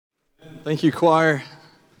Thank you, choir.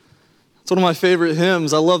 It's one of my favorite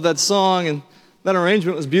hymns. I love that song, and that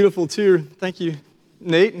arrangement was beautiful too. Thank you,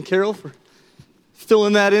 Nate and Carol, for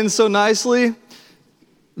filling that in so nicely.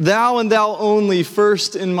 Thou and thou only,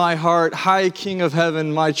 first in my heart, high King of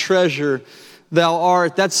heaven, my treasure, thou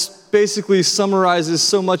art. That's basically summarizes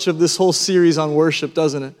so much of this whole series on worship,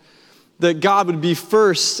 doesn't it? That God would be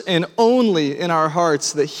first and only in our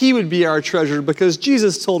hearts, that He would be our treasure, because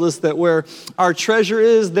Jesus told us that where our treasure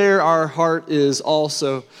is, there our heart is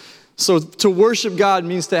also. So to worship God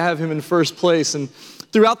means to have Him in first place. And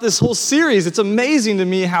throughout this whole series, it's amazing to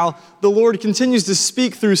me how the Lord continues to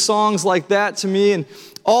speak through songs like that to me. And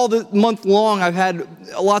all the month long, I've had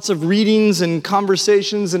lots of readings and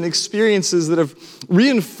conversations and experiences that have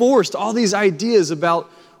reinforced all these ideas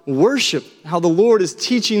about worship, how the Lord is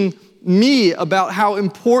teaching me about how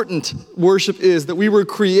important worship is, that we were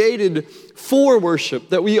created for worship,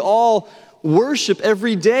 that we all worship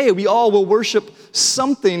every day. We all will worship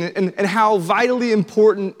something, and how vitally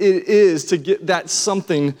important it is to get that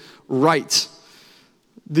something right.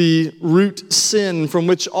 The root sin from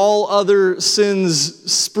which all other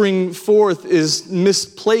sins spring forth is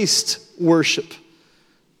misplaced worship.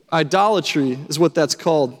 Idolatry is what that's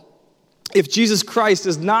called. If Jesus Christ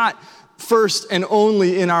is not first and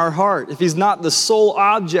only in our heart, if He's not the sole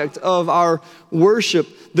object of our worship,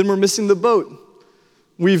 then we're missing the boat.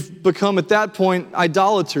 We've become, at that point,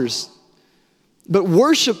 idolaters. But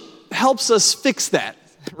worship helps us fix that,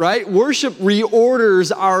 right? Worship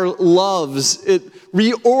reorders our loves. It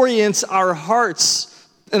reorients our hearts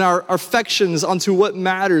and our affections onto what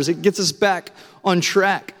matters. It gets us back on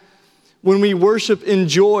track. When we worship in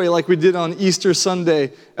joy, like we did on Easter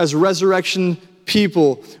Sunday, as resurrection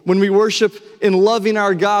people, when we worship in loving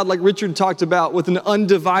our God, like Richard talked about, with an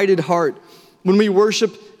undivided heart, when we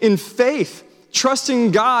worship in faith,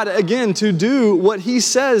 trusting God again to do what He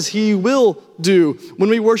says He will do, when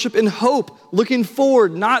we worship in hope, looking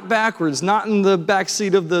forward, not backwards, not in the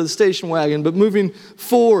backseat of the station wagon, but moving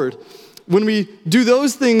forward. When we do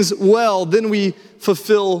those things well, then we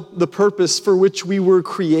fulfill the purpose for which we were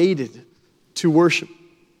created to worship.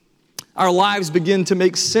 Our lives begin to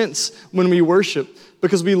make sense when we worship,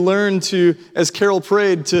 because we learn to, as Carol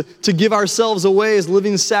prayed, to give ourselves away as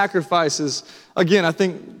living sacrifices. Again, I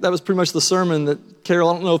think that was pretty much the sermon that Carol,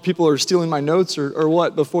 I don't know if people are stealing my notes or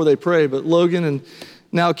what before they pray, but Logan and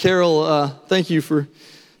now Carol, thank you for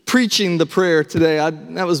preaching the prayer today.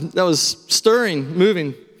 That was stirring,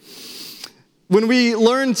 moving. When we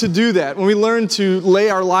learn to do that, when we learn to lay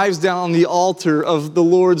our lives down on the altar of the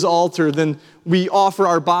Lord's altar, then we offer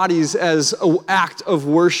our bodies as an act of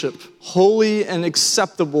worship, holy and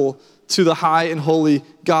acceptable to the high and holy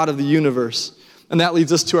God of the universe. And that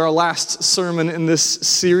leads us to our last sermon in this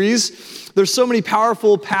series. There's so many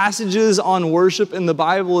powerful passages on worship in the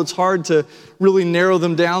Bible, it's hard to really narrow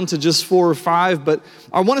them down to just 4 or 5, but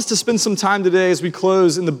I want us to spend some time today as we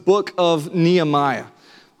close in the book of Nehemiah.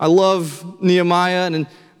 I love Nehemiah, and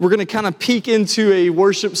we're going to kind of peek into a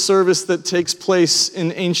worship service that takes place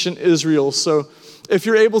in ancient Israel. So if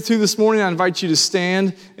you're able to this morning, I invite you to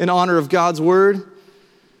stand in honor of God's word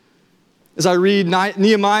as I read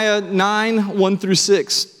Nehemiah 9, 1 through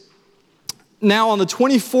 6. Now on the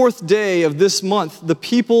 24th day of this month, the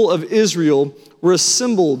people of Israel were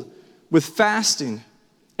assembled with fasting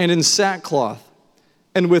and in sackcloth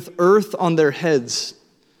and with earth on their heads.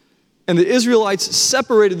 And the Israelites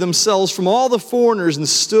separated themselves from all the foreigners and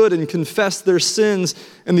stood and confessed their sins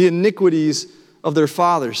and the iniquities of their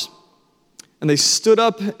fathers. And they stood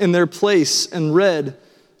up in their place and read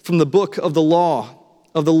from the book of the law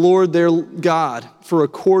of the Lord their God for a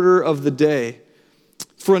quarter of the day.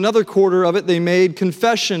 For another quarter of it they made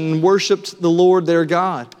confession and worshiped the Lord their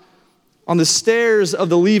God. On the stairs of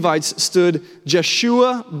the Levites stood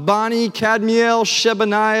Jeshua, Bani, Kadmiel,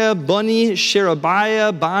 Shebaniah, Bunni,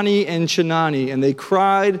 Sherebiah, Bani, and Chenani, and they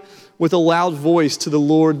cried with a loud voice to the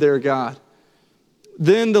Lord their God.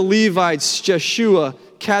 Then the Levites, Jeshua,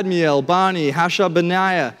 Kadmiel, Bani,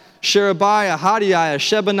 Hashabaniah, Sherebiah, Hadiah,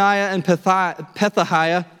 Shebaniah, and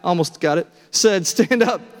Pethahiah, almost got it, said, "Stand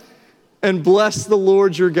up and bless the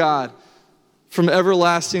Lord your God from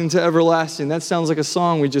everlasting to everlasting." That sounds like a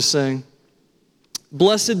song we just sang.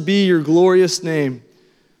 "Blessed be your glorious name,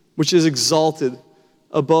 which is exalted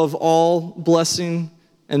above all blessing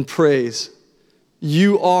and praise.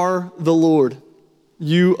 You are the Lord,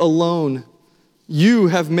 you alone. You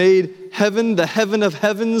have made heaven, the heaven of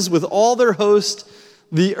heavens, with all their host,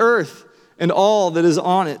 the earth and all that is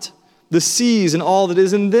on it, the seas and all that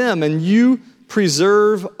is in them, and you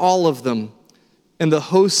preserve all of them, and the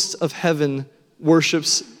hosts of heaven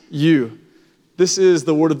worships you." This is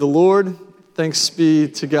the word of the Lord. Thanks be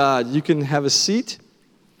to God. You can have a seat.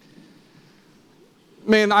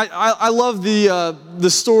 Man, I love the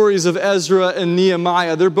stories of Ezra and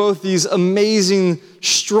Nehemiah. They're both these amazing,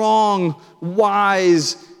 strong,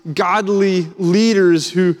 wise, godly leaders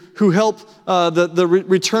who help the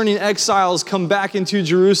returning exiles come back into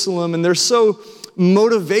Jerusalem. And they're so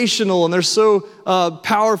motivational and they're so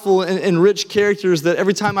powerful and rich characters that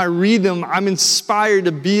every time I read them, I'm inspired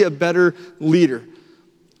to be a better leader.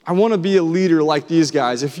 I want to be a leader like these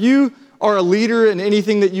guys. If you are a leader in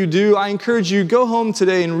anything that you do, I encourage you, go home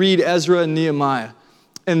today and read Ezra and Nehemiah.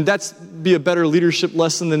 And that's be a better leadership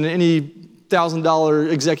lesson than any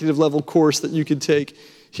 $1,000 executive level course that you could take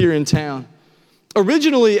here in town.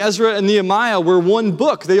 Originally, Ezra and Nehemiah were one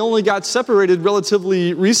book. They only got separated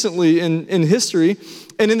relatively recently in history.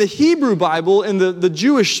 And in the Hebrew Bible, in the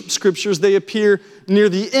Jewish scriptures, they appear near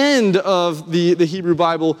the end of the Hebrew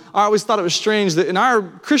Bible. I always thought it was strange that in our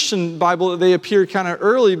Christian Bible, they appear kind of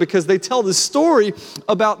early because they tell the story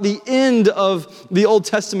about the end of the Old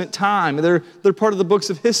Testament time. They're part of the books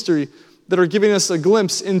of history that are giving us a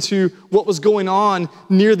glimpse into what was going on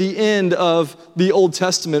near the end of the Old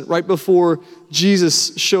Testament, right before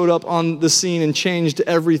Jesus showed up on the scene and changed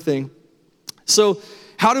everything. So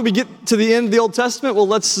how do we get to the end of the Old Testament? Well,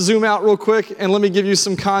 let's zoom out real quick and let me give you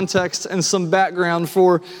some context and some background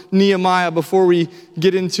for Nehemiah before we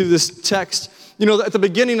get into this text. You know, at the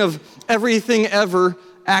beginning of everything ever,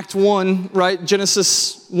 Act 1, right?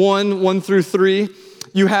 Genesis 1 through 3,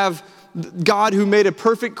 you have God who made a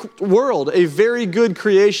perfect world, a very good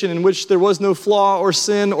creation in which there was no flaw or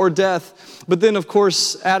sin or death. But then, of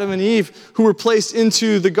course, Adam and Eve, who were placed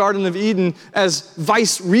into the Garden of Eden as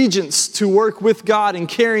vice regents to work with God in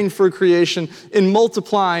caring for creation, in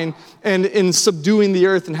multiplying and in subduing the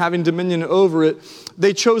earth and having dominion over it.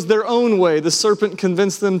 They chose their own way. The serpent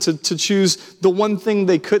convinced them to choose the one thing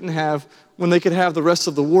they couldn't have when they could have the rest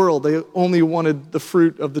of the world. They only wanted the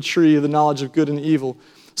fruit of the tree of the knowledge of good and evil.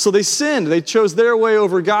 So they sinned. They chose their way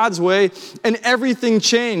over God's way, and everything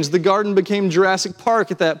changed. The garden became Jurassic Park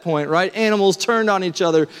at that point, right? Animals turned on each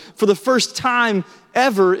other. For the first time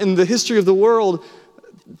ever in the history of the world,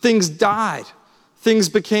 things died. Things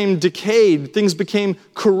became decayed. Things became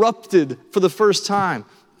corrupted for the first time.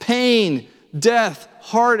 Pain, death,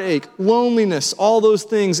 heartache, loneliness, all those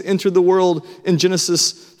things entered the world in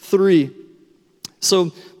Genesis 3.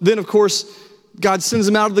 So then, of course, God sends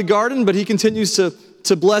them out of the garden, but he continues to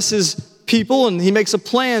bless his people, and he makes a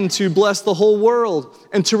plan to bless the whole world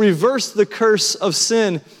and to reverse the curse of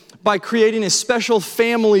sin by creating a special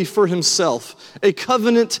family for himself, a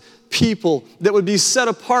covenant people that would be set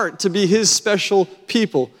apart to be his special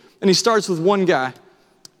people. And he starts with one guy,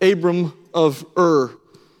 Abram of Ur.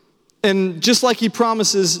 And just like he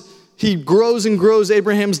promises, he grows and grows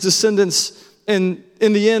Abraham's descendants, and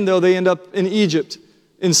in the end, though, they end up in Egypt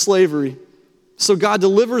in slavery. So God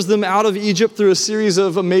delivers them out of Egypt through a series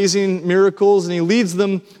of amazing miracles, and he leads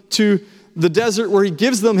them to the desert where he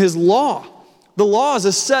gives them his law. The law is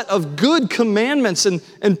a set of good commandments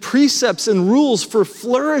and precepts and rules for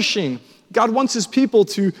flourishing. God wants his people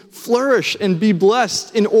to flourish and be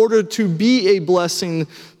blessed in order to be a blessing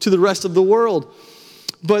to the rest of the world.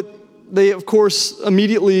 But they, of course,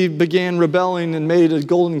 immediately began rebelling and made a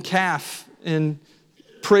golden calf and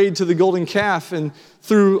prayed to the golden calf, and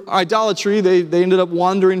through idolatry, they ended up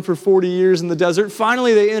wandering for 40 years in the desert.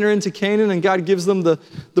 Finally, they enter into Canaan, and God gives them the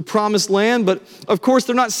promised land. But, of course,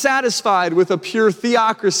 they're not satisfied with a pure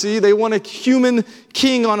theocracy. They want a human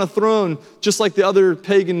king on a throne, just like the other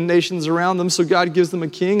pagan nations around them. So God gives them a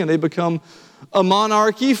king, and they become a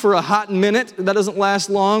monarchy for a hot minute. That doesn't last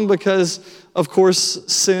long because, of course,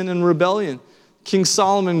 sin and rebellion. King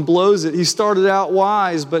Solomon blows it. He started out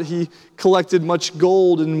wise, but he collected much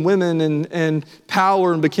gold and women and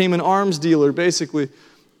power and became an arms dealer, basically.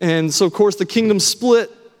 And so, of course, the kingdom split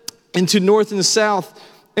into north and south,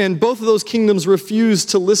 and both of those kingdoms refused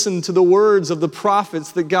to listen to the words of the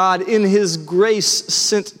prophets that God, in his grace,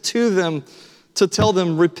 sent to them to tell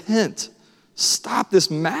them, repent, stop this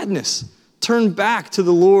madness, turn back to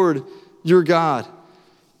the Lord your God.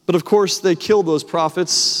 But, of course, they killed those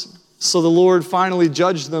prophets. So the Lord finally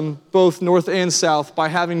judged them, both north and south, by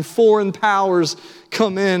having foreign powers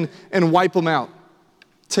come in and wipe them out,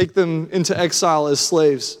 take them into exile as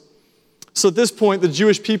slaves. So at this point, the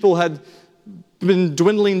Jewish people had been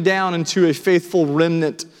dwindling down into a faithful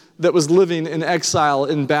remnant that was living in exile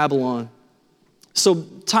in Babylon. So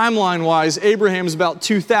timeline-wise, Abraham's about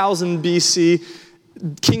 2000 BC,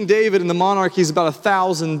 King David and the monarchy is about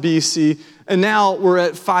 1000 BC, and now we're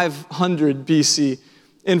at 500 BC.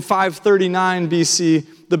 In 539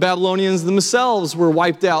 BC, the Babylonians themselves were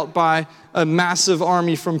wiped out by a massive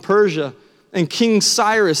army from Persia. And King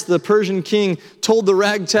Cyrus, the Persian king, told the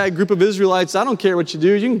ragtag group of Israelites, I don't care what you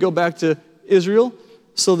do, you can go back to Israel.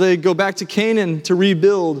 So they go back to Canaan to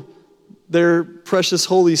rebuild their precious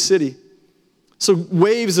holy city. So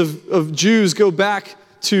waves of Jews go back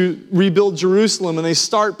to rebuild Jerusalem, and they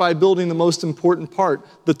start by building the most important part,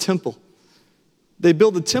 the temple. They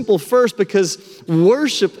build the temple first because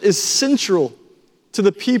worship is central to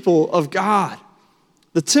the people of God.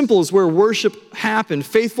 The temple is where worship happened.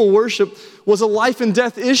 Faithful worship was a life and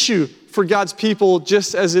death issue for God's people,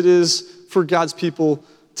 just as it is for God's people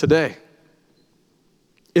today.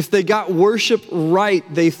 If they got worship right,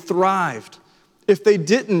 they thrived. If they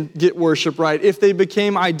didn't get worship right, if they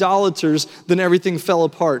became idolaters, then everything fell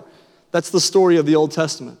apart. That's the story of the Old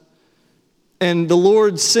Testament. And the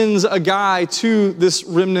Lord sends a guy to this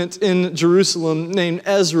remnant in Jerusalem named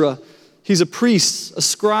Ezra. He's a priest, a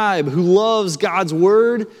scribe who loves God's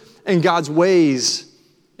word and God's ways.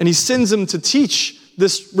 And he sends him to teach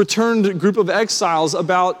this returned group of exiles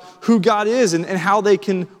about who God is and how they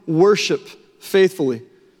can worship faithfully.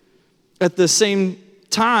 At the same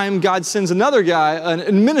time, God sends another guy, an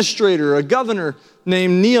administrator, a governor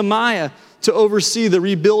named Nehemiah, to oversee the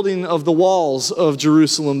rebuilding of the walls of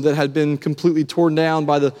Jerusalem that had been completely torn down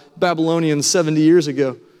by the Babylonians 70 years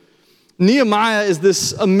ago. Nehemiah is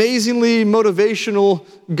this amazingly motivational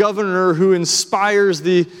governor who inspires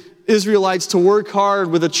the Israelites to work hard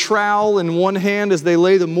with a trowel in one hand as they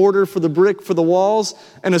lay the mortar for the brick for the walls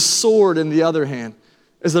and a sword in the other hand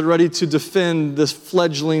as they're ready to defend this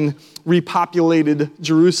fledgling, repopulated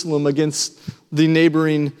Jerusalem against the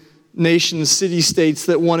neighboring nations, city-states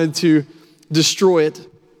that wanted to destroy it.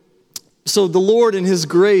 So the Lord in His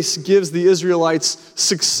grace gives the Israelites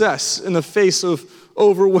success in the face of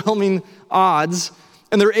overwhelming odds,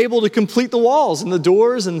 and they're able to complete the walls and the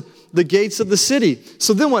doors and the gates of the city.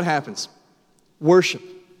 So then what happens? Worship.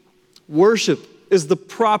 Worship is the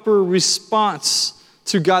proper response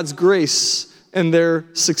to God's grace and their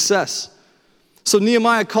success. So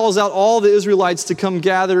Nehemiah calls out all the Israelites to come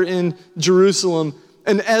gather in Jerusalem,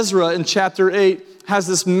 and Ezra in chapter 8 has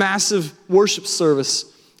this massive worship service.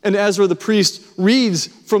 And Ezra the priest reads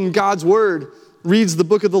from God's word, reads the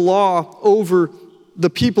book of the law over the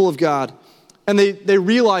people of God. And they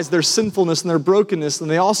realize their sinfulness and their brokenness, and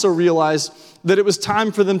they also realize that it was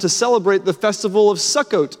time for them to celebrate the festival of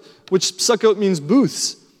Sukkot, which Sukkot means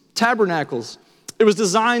booths, tabernacles. It was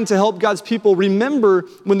designed to help God's people remember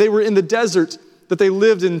when they were in the desert that they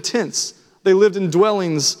lived in tents. They lived in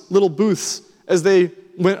dwellings, little booths, as they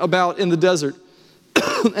went about in the desert,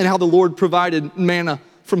 and how the Lord provided manna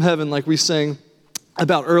from heaven like we sang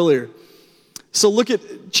about earlier. So look at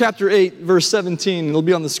chapter 8, verse 17. It'll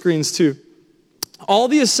be on the screens too. All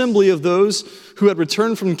the assembly of those who had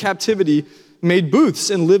returned from captivity made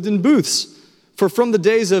booths and lived in booths. For from the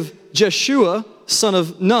days of Jeshua, son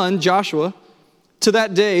of Nun, Joshua, to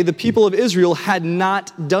that day, the people of Israel had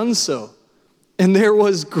not done so. And there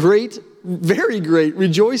was great, very great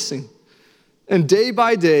rejoicing. And day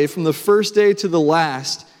by day, from the first day to the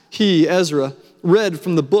last, he, Ezra, read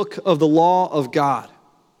from the book of the law of God.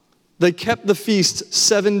 They kept the feast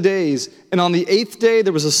 7 days, and on the 8th day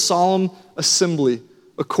there was a solemn assembly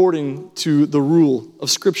according to the rule of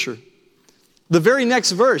Scripture. The very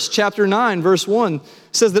next verse, chapter 9, verse 1,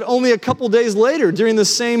 says that only a couple days later, during the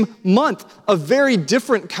same month, a very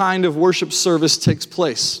different kind of worship service takes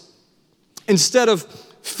place. Instead of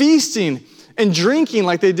feasting and drinking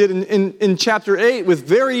like they did in chapter 8 with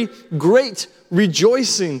very great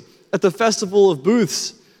rejoicing at the Festival of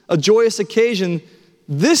Booths, a joyous occasion,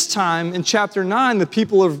 this time in chapter 9, the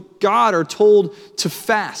people of God are told to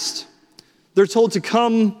fast. They're told to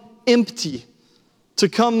come empty, to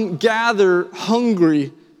come gather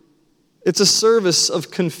hungry. It's a service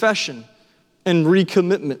of confession and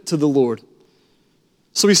recommitment to the Lord.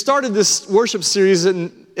 So we started this worship series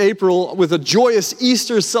in April with a joyous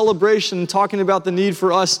Easter celebration, talking about the need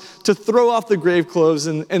for us to throw off the grave clothes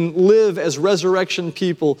and live as resurrection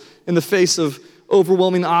people in the face of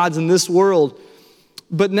overwhelming odds in this world.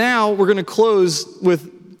 But now we're going to close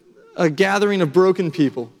with a gathering of broken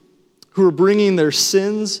people who are bringing their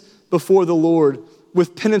sins before the Lord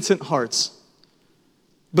with penitent hearts.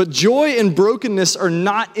 But joy and brokenness are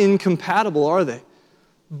not incompatible, are they?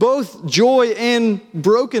 Both joy and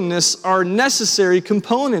brokenness are necessary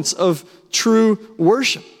components of true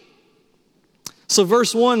worship. So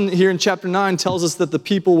verse 1 here in chapter 9 tells us that the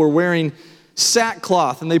people were wearing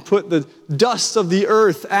sackcloth, and they put the dust of the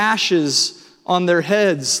earth, ashes, on their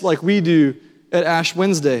heads like we do at Ash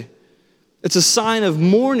Wednesday. It's a sign of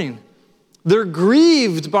mourning. They're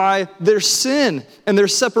grieved by their sin and their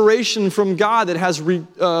separation from God that has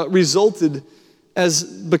resulted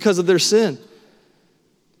because of their sin.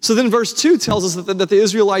 So then verse 2 tells us that the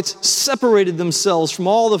Israelites separated themselves from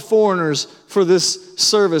all the foreigners for this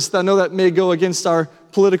service. I know that may go against our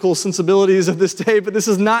political sensibilities of this day, but this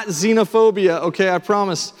is not xenophobia, okay, I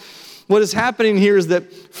promise. What is happening here is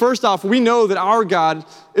that, first off, we know that our God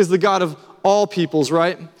is the God of all peoples,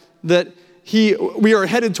 right? That we are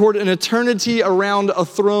headed toward an eternity around a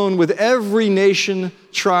throne with every nation,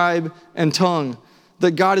 tribe, and tongue.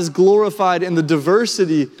 That God is glorified in the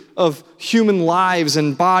diversity of human lives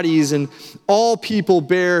and bodies, and all people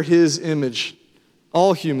bear his image.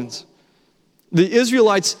 All humans. The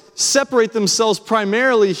Israelites separate themselves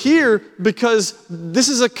primarily here because this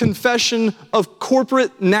is a confession of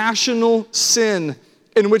corporate national sin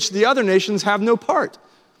in which the other nations have no part.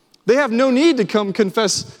 They have no need to come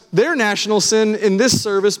confess their national sin in this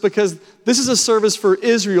service because this is a service for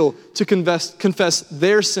Israel to confess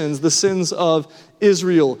their sins, the sins of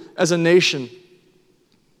Israel as a nation.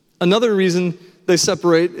 Another reason they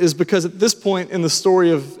separate is because at this point in the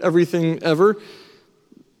story of everything ever,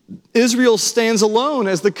 Israel stands alone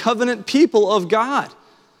as the covenant people of God.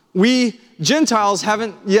 We Gentiles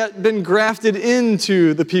haven't yet been grafted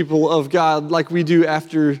into the people of God like we do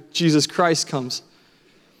after Jesus Christ comes.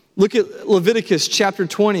 Look at Leviticus chapter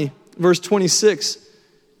 20, verse 26.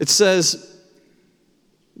 It says,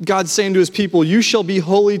 God saying to his people, "You shall be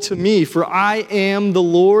holy to me, for I am the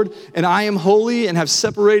Lord, and I am holy, and have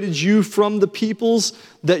separated you from the peoples,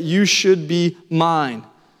 that you should be mine."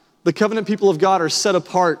 The covenant people of God are set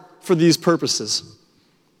apart for these purposes.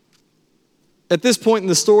 At this point in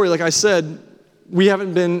the story, like I said,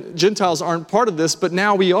 Gentiles aren't part of this, but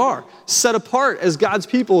now we are set apart as God's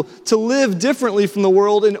people to live differently from the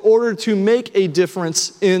world in order to make a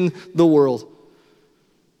difference in the world.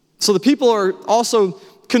 So the people are also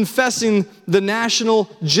confessing the national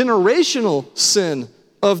generational sin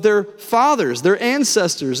of their fathers, their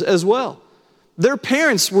ancestors as well. Their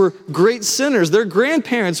parents were great sinners. Their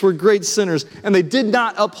grandparents were great sinners, and they did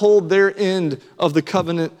not uphold their end of the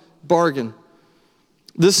covenant bargain.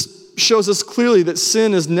 This shows us clearly that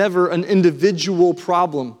sin is never an individual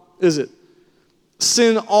problem, is it?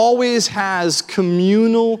 Sin always has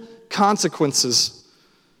communal consequences.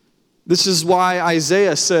 This is why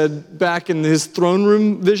Isaiah said back in his throne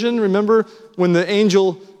room vision, remember when the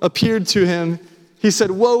angel appeared to him, he said,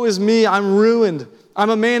 "Woe is me, I'm ruined. I'm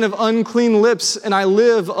a man of unclean lips, and I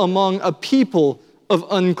live among a people of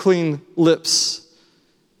unclean lips."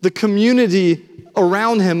 The community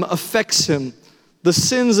around him affects him. The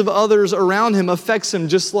sins of others around him affects him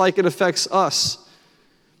just like it affects us.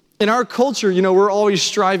 In our culture, we're always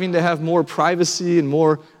striving to have more privacy and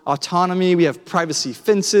more autonomy. We have privacy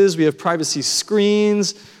fences. We have privacy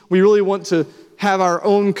screens. We really want to have our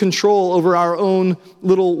own control over our own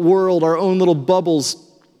little world, our own little bubbles.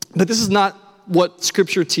 But this is not what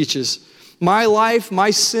Scripture teaches. My life,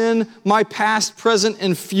 my sin, my past, present,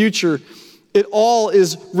 and future, it all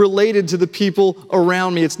is related to the people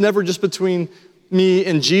around me. It's never just between me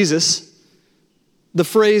and Jesus. The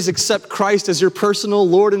phrase, "accept Christ as your personal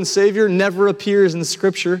Lord and Savior," never appears in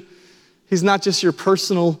Scripture. He's not just your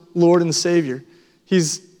personal Lord and Savior.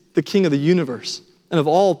 He's the King of the universe and of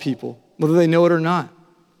all people, whether they know it or not.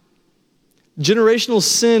 Generational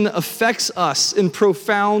sin affects us in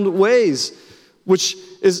profound ways, which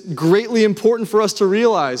is greatly important for us to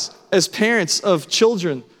realize as parents of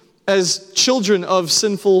children, as children of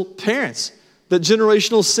sinful parents, that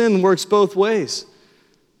generational sin works both ways.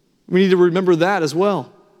 We need to remember that as well.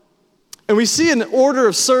 And we see an order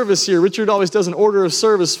of service here. Richard always does an order of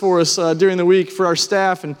service for us during the week for our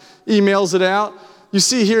staff and emails it out. You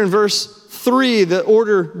see here in verse 3, the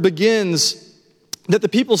order begins that the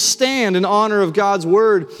people stand in honor of God's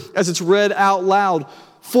word as it's read out loud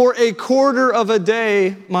for a quarter of a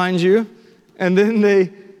day, mind you, and then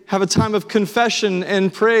they have a time of confession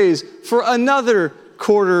and praise for another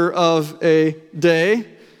quarter of a day.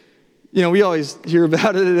 We always hear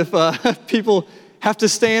about it if people have to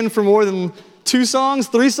stand for more than 2 songs,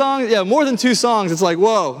 3 songs. Yeah, more than 2 songs, it's like,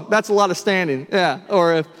 whoa, that's a lot of standing. Yeah,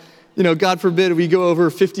 or if, God forbid, we go over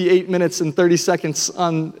 58 minutes and 30 seconds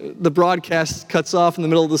on the broadcast cuts off in the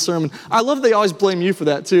middle of the sermon. I love they always blame you for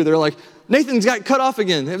that too. They're like, Nathan's got cut off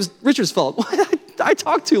again. It was Richard's fault. I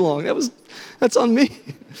talked too long. That's on me.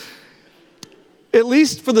 At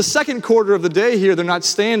least for the second quarter of the day here, they're not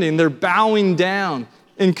standing. They're bowing down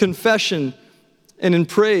in confession and in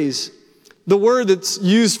praise. The word that's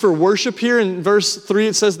used for worship here in verse 3,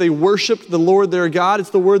 it says they worshiped the Lord their God. It's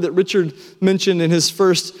the word that Richard mentioned in his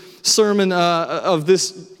first sermon of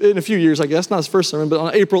this, in a few years, I guess. Not his first sermon, but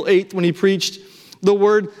on April 8th when he preached. The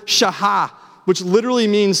word shahah, which literally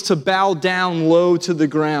means to bow down low to the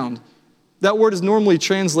ground. That word is normally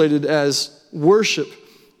translated as worship,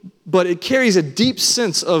 but it carries a deep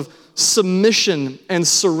sense of submission and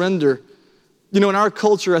surrender. In our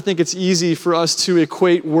culture, I think it's easy for us to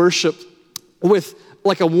equate worship with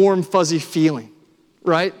like a warm, fuzzy feeling,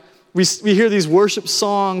 right? We hear these worship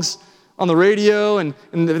songs on the radio, and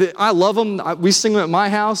I love them. We sing them at my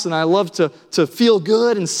house, and I love to feel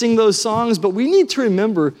good and sing those songs, but we need to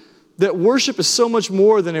remember that worship is so much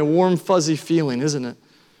more than a warm, fuzzy feeling, isn't it?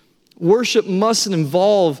 Worship must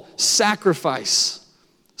involve sacrifice,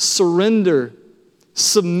 surrender,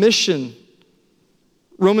 submission.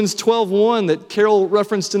 Romans 12:1 that Carol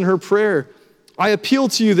referenced in her prayer. I appeal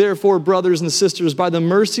to you, therefore, brothers and sisters, by the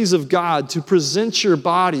mercies of God, to present your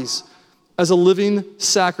bodies as a living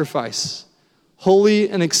sacrifice, holy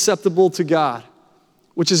and acceptable to God,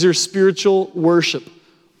 which is your spiritual worship,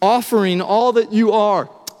 offering all that you are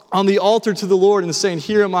on the altar to the Lord and saying,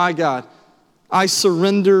 here am I, God. I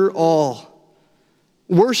surrender all.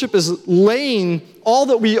 Worship is laying all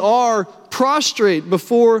that we are prostrate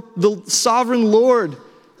before the sovereign Lord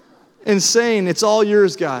and saying, it's all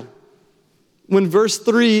yours, God. When verse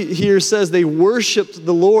 3 here says they worshiped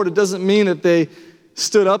the Lord, it doesn't mean that they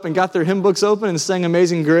stood up and got their hymn books open and sang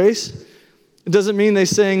Amazing Grace. It doesn't mean they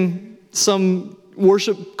sang some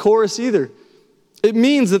worship chorus either. It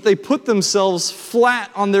means that they put themselves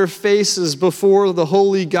flat on their faces before the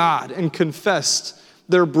holy God and confessed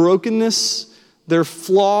their brokenness, their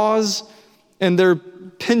flaws, and their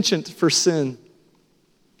penchant for sin.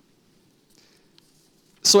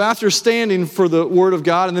 So after standing for the word of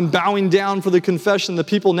God and then bowing down for the confession, the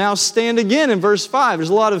people now stand again in verse 5.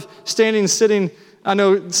 There's a lot of standing, sitting. I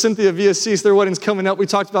know Cynthia via Cease, their wedding's coming up. We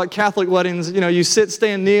talked about Catholic weddings. You sit,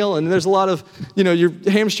 stand, kneel, and there's a lot of, your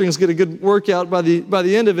hamstrings get a good workout by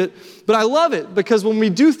the end of it. But I love it because when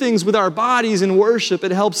we do things with our bodies in worship,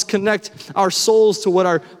 it helps connect our souls to what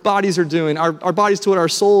our bodies are doing, our bodies to what our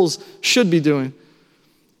souls should be doing.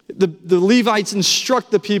 The Levites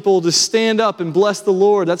instruct the people to stand up and bless the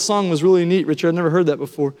Lord. That song was really neat, Richard. I've never heard that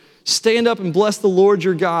before. Stand up and bless the Lord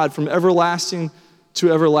your God from everlasting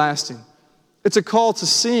to everlasting. It's a call to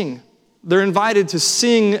sing. They're invited to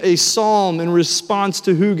sing a psalm in response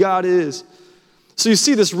to who God is. So you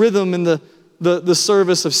see this rhythm in the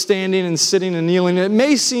service of standing and sitting and kneeling. It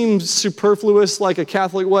may seem superfluous like a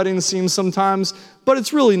Catholic wedding seems sometimes, but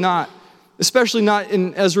it's really not. Especially not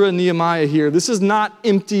in Ezra and Nehemiah here. This is not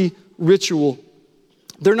empty ritual.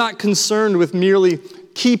 They're not concerned with merely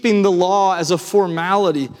keeping the law as a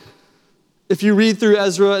formality. If you read through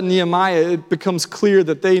Ezra and Nehemiah, it becomes clear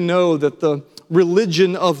that they know that the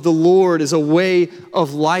religion of the Lord is a way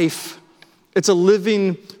of life. It's a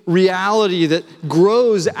living reality that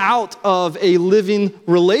grows out of a living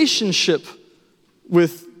relationship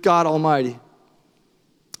with God Almighty.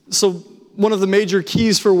 So one of the major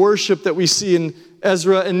keys for worship that we see in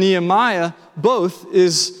Ezra and Nehemiah both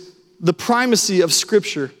is the primacy of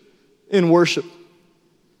Scripture in worship.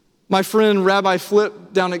 My friend Rabbi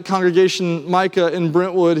Flip down at Congregation Micah in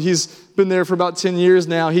Brentwood, he's been there for about 10 years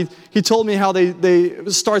now. He told me how they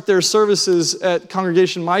start their services at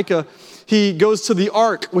Congregation Micah. He goes to the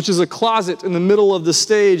ark, which is a closet in the middle of the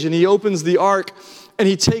stage, and he opens the ark and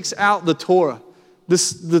he takes out the Torah.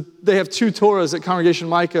 They have 2 Torahs at Congregation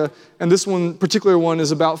Micah, and this particular one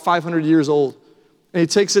is about 500 years old. And he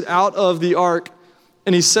takes it out of the ark,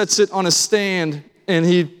 and he sets it on a stand, and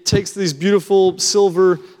he takes these beautiful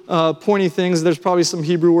silver pointy things. There's probably some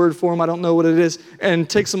Hebrew word for them. I don't know what it is. And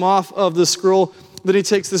takes them off of the scroll. Then he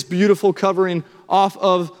takes this beautiful covering off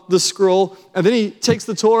of the scroll, and then he takes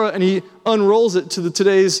the Torah and he unrolls it to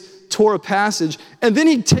today's Torah passage. And then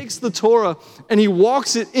he takes the Torah and he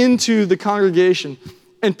walks it into the congregation,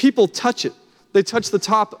 and people touch it. They touch the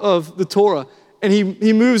top of the Torah, and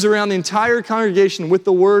he moves around the entire congregation with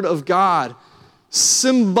the word of God,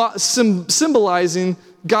 symbolizing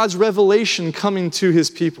God's revelation coming to his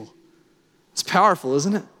people. It's powerful,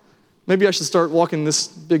 isn't it? Maybe I should start walking this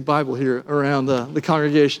big Bible here around the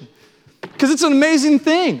congregation, because it's an amazing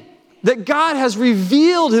thing that God has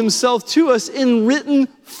revealed himself to us in written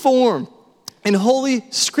form, in Holy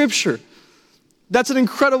Scripture. That's an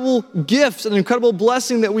incredible gift, an incredible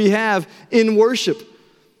blessing that we have in worship.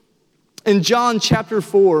 In John chapter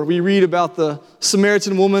 4, we read about the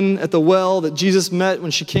Samaritan woman at the well that Jesus met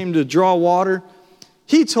when she came to draw water.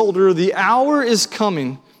 He told her, the hour is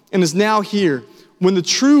coming and is now here when the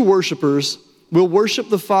true worshipers will worship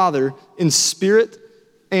the Father in spirit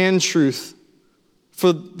and truth.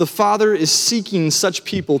 For the Father is seeking such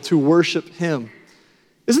people to worship him.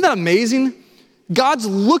 Isn't that amazing? God's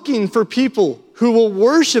looking for people who will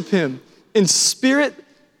worship him in spirit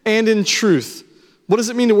and in truth. What does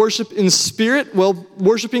it mean to worship in spirit? Well,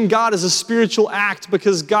 worshiping God is a spiritual act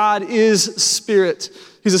because God is spirit.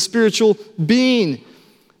 He's a spiritual being.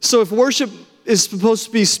 So if worship is supposed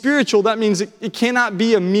to be spiritual, that means it cannot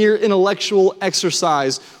be a mere intellectual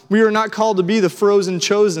exercise. We are not called to be the frozen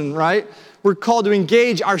chosen, right? We're called to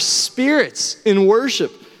engage our spirits in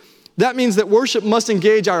worship. That means that worship must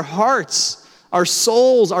engage our hearts, our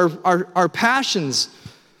souls, our passions.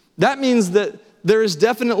 That means that there is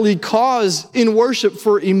definitely cause in worship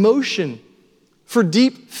for emotion, for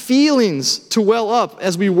deep feelings to well up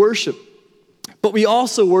as we worship. But we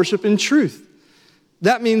also worship in truth.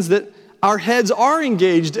 That means that our heads are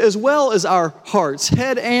engaged as well as our hearts,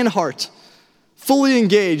 head and heart, fully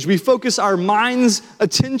engaged. We focus our mind's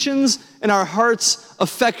attentions and our heart's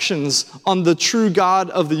affections on the true God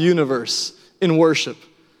of the universe in worship.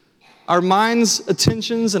 Our mind's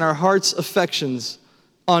attentions and our heart's affections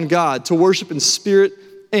on God, to worship in spirit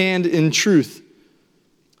and in truth.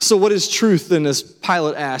 So what is truth then, as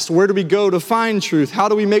Pilate asked? Where do we go to find truth? How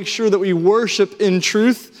do we make sure that we worship in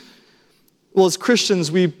truth? Well, as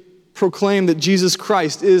Christians, we proclaim that Jesus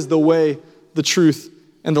Christ is the way, the truth,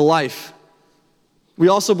 and the life. We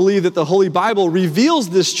also believe that the Holy Bible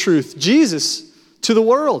reveals this truth, Jesus, to the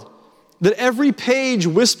world, that every page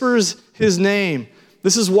whispers his name.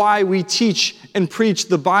 This is why we teach and preach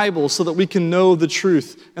the Bible, so that we can know the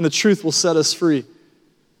truth, and the truth will set us free.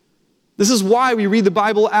 This is why we read the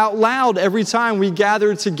Bible out loud every time we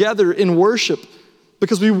gather together in worship,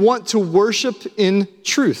 because we want to worship in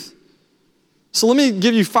truth. So let me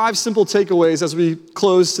give you 5 simple takeaways as we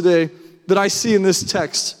close today that I see in this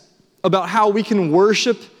text about how we can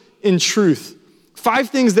worship in truth. 5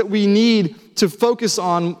 things that we need to focus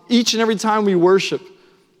on each and every time we worship.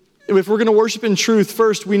 If we're going to worship in truth,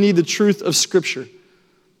 first we need the truth of Scripture.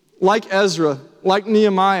 Like Ezra, like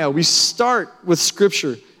Nehemiah, we start with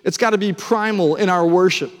Scripture. It's got to be primal in our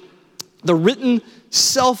worship. The written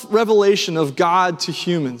self-revelation of God to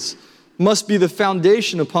humans must be the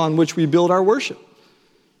foundation upon which we build our worship.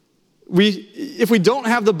 If we don't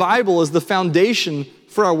have the Bible as the foundation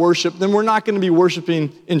for our worship, then we're not going to be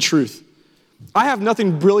worshiping in truth. I have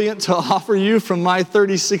nothing brilliant to offer you from my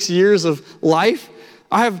 36 years of life.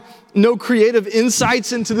 I have no creative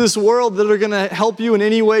insights into this world that are going to help you in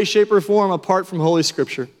any way, shape, or form apart from Holy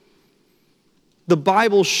Scripture. The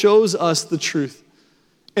Bible shows us the truth,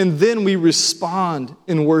 and then we respond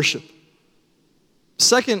in worship.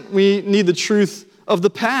 Second, we need the truth of the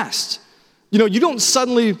past. You know, you don't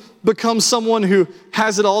suddenly become someone who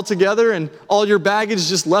has it all together and all your baggage is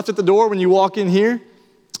just left at the door when you walk in here.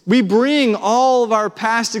 We bring all of our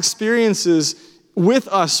past experiences with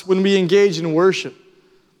us when we engage in worship.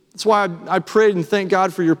 That's why I prayed and thank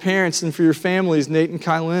God for your parents and for your families, Nate and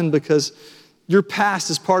Kylen, because your past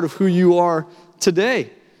is part of who you are today.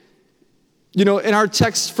 You know, in our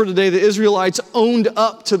text for today, the Israelites owned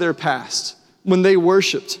up to their past when they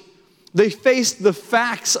worshiped. They faced the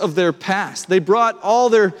facts of their past. They brought all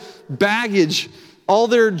their baggage, all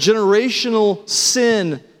their generational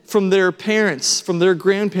sin from their parents, from their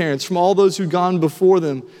grandparents, from all those who'd gone before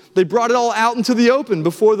them. They brought it all out into the open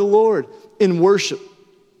before the Lord in worship.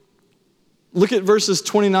 Look at verses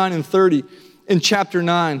 29 and 30 in chapter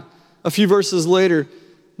 9. A few verses later,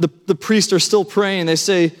 the priests are still praying. They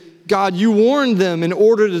say, God, you warned them in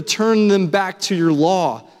order to turn them back to your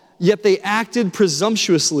law, yet they acted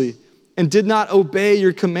presumptuously and did not obey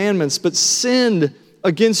your commandments, but sinned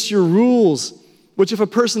against your rules, which if a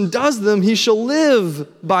person does them, he shall live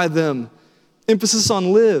by them. Emphasis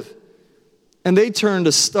on live. And they turned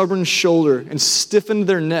a stubborn shoulder and stiffened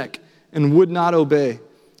their neck and would not obey.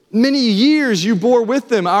 Many years you bore with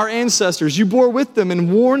them, our ancestors. You bore with them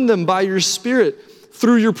and warned them by your Spirit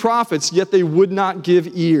through your prophets, yet they would not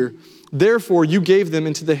give ear. Therefore you gave them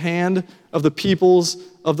into the hand of the peoples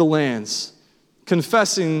of the lands.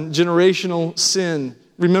 Confessing generational sin,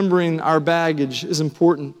 remembering our baggage is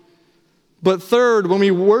important. But third, when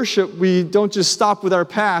we worship, we don't just stop with our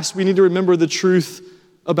past. We need to remember the truth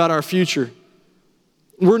about our future.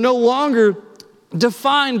 We're no longer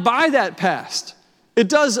defined by that past. It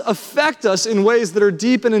does affect us in ways that are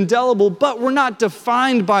deep and indelible, but we're not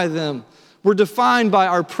defined by them. We're defined by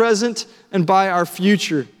our present and by our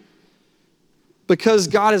future. Because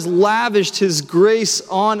God has lavished His grace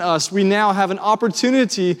on us, we now have an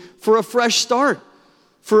opportunity for a fresh start,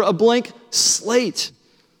 for a blank slate,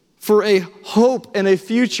 for a hope and a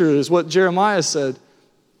future, is what Jeremiah said.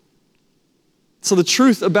 So the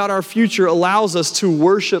truth about our future allows us to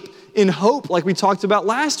worship in hope, like we talked about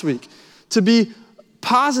last week, to be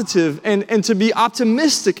positive and to be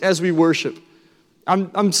optimistic as we worship.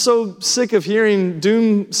 I'm so sick of hearing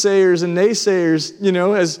doomsayers and naysayers,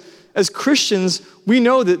 as Christians, we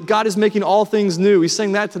know that God is making all things new. We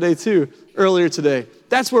sang that today too, earlier today.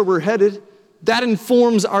 That's where we're headed. That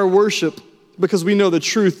informs our worship because we know the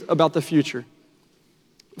truth about the future.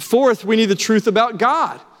 Fourth, we need the truth about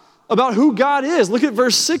God, about who God is. Look at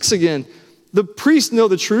verse 6 again. The priests know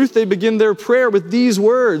the truth. They begin their prayer with these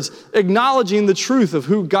words, acknowledging the truth of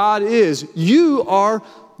who God is. You are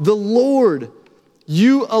the Lord.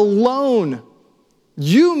 You alone.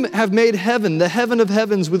 You have made heaven, the heaven of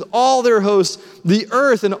heavens, with all their hosts, the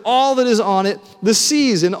earth and all that is on it, the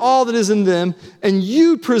seas and all that is in them, and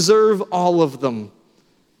you preserve all of them.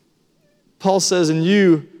 Paul says, in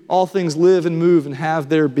you all things live and move and have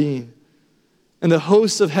their being. And the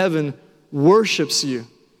host of heaven worships you.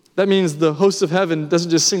 That means the host of heaven doesn't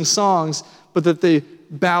just sing songs, but that they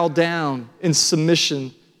bow down in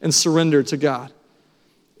submission and surrender to God.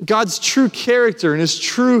 God's true character and his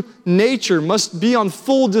true nature must be on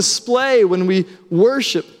full display when we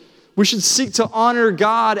worship. We should seek to honor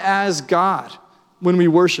God as God when we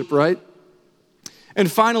worship, right?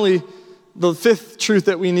 And finally, the fifth truth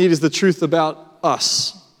that we need is the truth about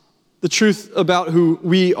us. The truth about who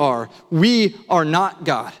we are. We are not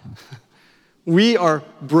God. We are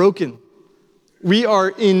broken. We are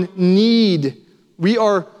in need. We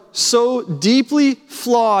are so deeply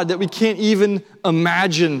flawed that we can't even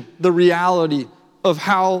imagine the reality of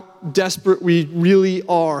how desperate we really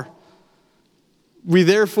are. We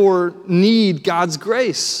therefore need God's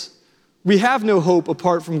grace. We have no hope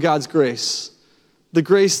apart from God's grace. The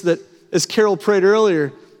grace that, as Carol prayed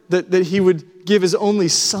earlier, that he would give his only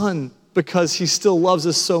son because he still loves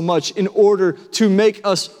us so much in order to make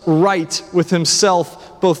us right with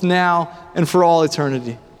himself, both now and for all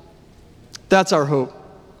eternity. That's our hope.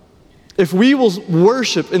 If we will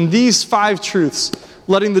worship in these 5 truths,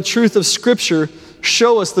 letting the truth of Scripture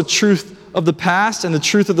show us the truth of the past and the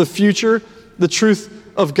truth of the future, the truth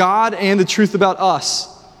of God and the truth about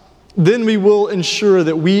us, then we will ensure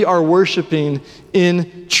that we are worshiping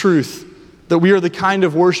in truth, that we are the kind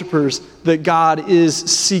of worshipers that God is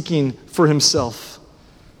seeking for himself.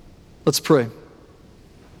 Let's pray.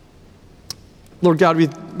 Lord God,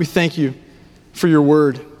 we thank you for your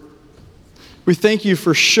word. We thank you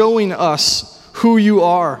for showing us who you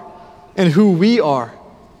are and who we are.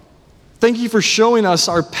 Thank you for showing us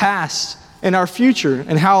our past and our future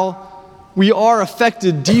and how we are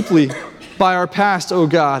affected deeply by our past, oh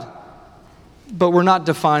God, but we're not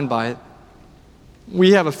defined by it.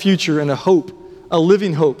 We have a future and a hope, a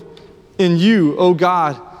living hope in you, oh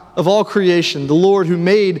God, of all creation, the Lord who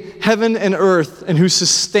made heaven and earth and who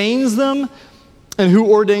sustains them and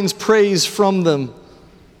who ordains praise from them.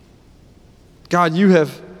 God, you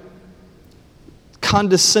have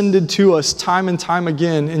condescended to us time and time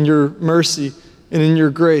again in your mercy and in your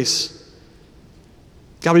grace.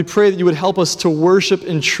 God, we pray that you would help us to worship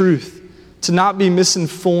in truth, to not be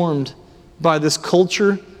misinformed by this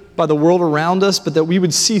culture, by the world around us, but that we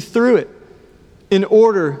would see through it in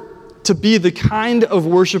order to be the kind of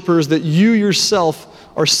worshipers that you yourself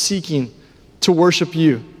are seeking to worship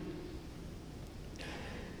you.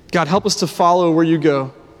 God, help us to follow where you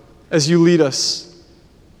go as you lead us.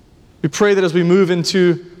 We pray that as we move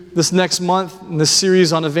into this next month in this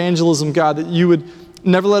series on evangelism, God, that you would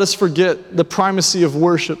never let us forget the primacy of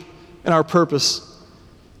worship and our purpose.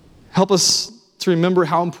 Help us to remember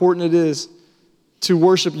how important it is to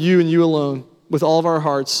worship you and you alone with all of our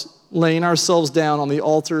hearts, laying ourselves down on the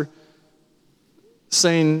altar,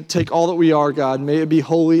 saying, take all that we are, God. May it be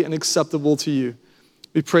holy and acceptable to you.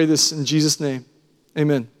 We pray this in Jesus' name.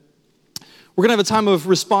 Amen. We're going to have a time of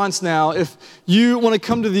response now. If you want to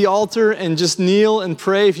come to the altar and just kneel and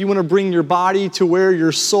pray, if you want to bring your body to where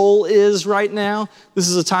your soul is right now, this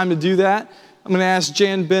is a time to do that. I'm going to ask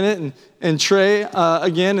Jan Bennett and Trey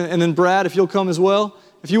again, and then Brad, if you'll come as well.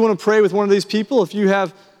 If you want to pray with one of these people, if you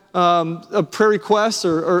have a prayer request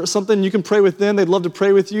or something, you can pray with them. They'd love to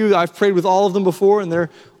pray with you. I've prayed with all of them before, and they're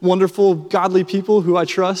wonderful, godly people who I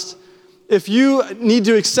trust. If you need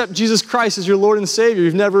to accept Jesus Christ as your Lord and Savior,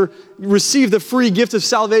 you've never received the free gift of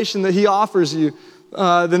salvation that he offers you,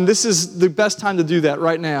 then this is the best time to do that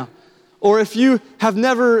right now. Or if you have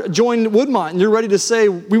never joined Woodmont and you're ready to say,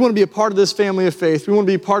 we want to be a part of this family of faith, we want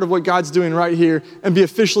to be a part of what God's doing right here and be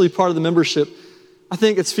officially part of the membership, I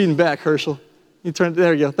think it's feeding back, Herschel.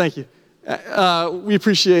 There you go, thank you. We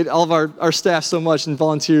appreciate all of our staff so much and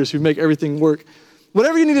volunteers who make everything work.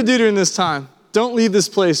 Whatever you need to do during this time, don't leave this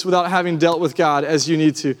place without having dealt with God as you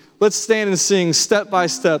need to. Let's stand and sing step by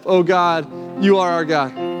step. Oh God, you are our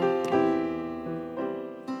God.